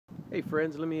Hey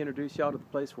friends, let me introduce y'all to the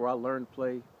place where I learned to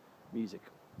play music.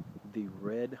 The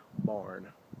Red Barn,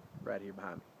 right here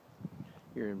behind me.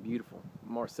 Here in beautiful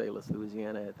Marsalis,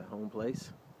 Louisiana at the home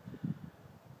place.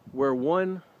 Where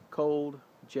one cold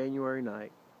January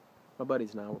night, my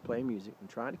buddies and I were playing music and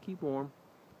trying to keep warm,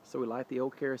 so we light the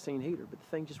old kerosene heater, but the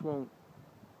thing just won't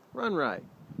run right.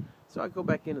 So I go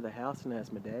back into the house and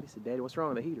ask my dad. He said, "Daddy, what's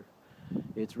wrong with the heater?"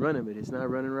 "It's running, but it's not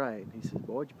running right." He says,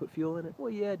 "Boy, did you put fuel in it?"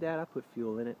 "Well, yeah, Dad, I put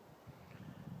fuel in it."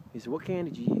 He said, "What can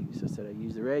did you use?" I said, "I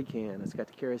used the red can. It's got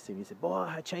the kerosene." He said, "Boy,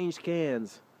 I changed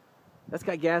cans. That's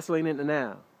got gasoline in it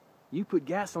now. You put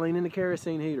gasoline in the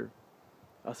kerosene heater."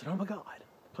 I said, "Oh my God,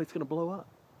 the plate's going to blow up.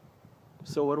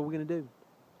 So what are we going to do?"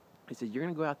 He said, "You're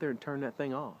going to go out there and turn that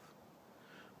thing off."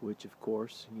 Which, of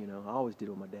course, I always did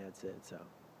what my dad said,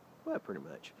 well, pretty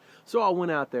much. So I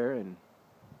went out there and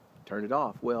turned it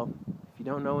off. Well, if you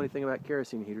don't know anything about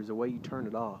kerosene heaters, the way you turn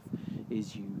it off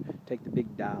is you take the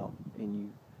big dial and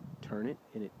you turn it,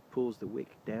 and it pulls the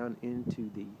wick down into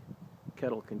the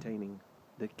kettle containing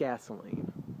the gasoline,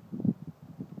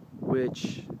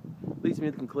 which leads me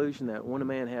to the conclusion that when a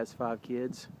man has 5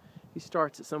 kids, he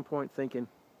starts at some point thinking,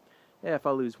 if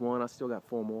I lose one, I still got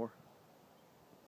 4 more.